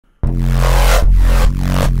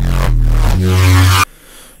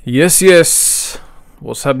Yes, yes.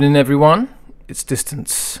 What's happening, everyone? It's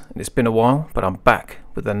Distance, and it's been a while, but I'm back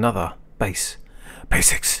with another basics.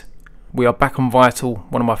 We are back on Vital,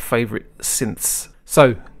 one of my favourite synths.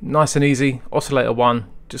 So, nice and easy, oscillator 1,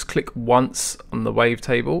 just click once on the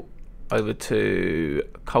wavetable, over to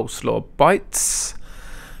Coleslaw Bytes,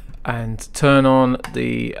 and turn on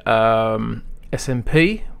the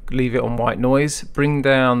SMP, leave it on white noise, bring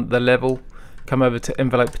down the level, come over to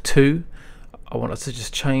envelope 2. I want us to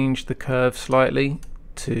just change the curve slightly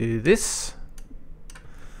to this.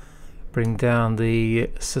 Bring down the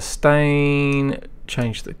sustain,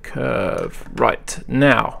 change the curve. Right,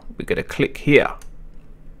 now we're going to click here.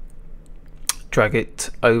 Drag it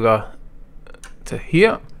over to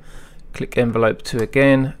here. Click envelope 2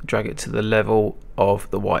 again, drag it to the level of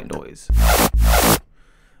the white noise.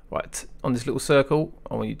 Right, on this little circle,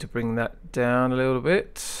 I want you to bring that down a little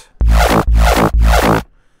bit.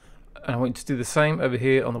 And I want you to do the same over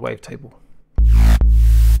here on the wavetable.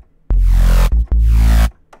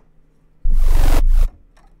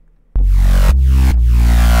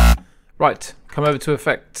 Right, come over to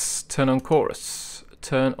effects, turn on chorus,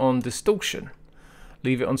 turn on distortion,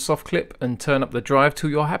 leave it on soft clip and turn up the drive till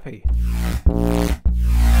you're happy.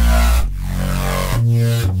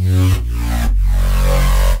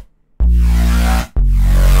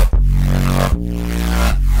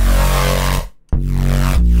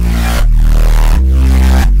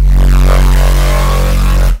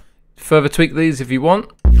 Further tweak these if you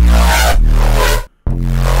want.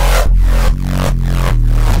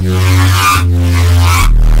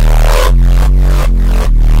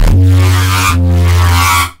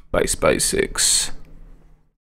 Basics.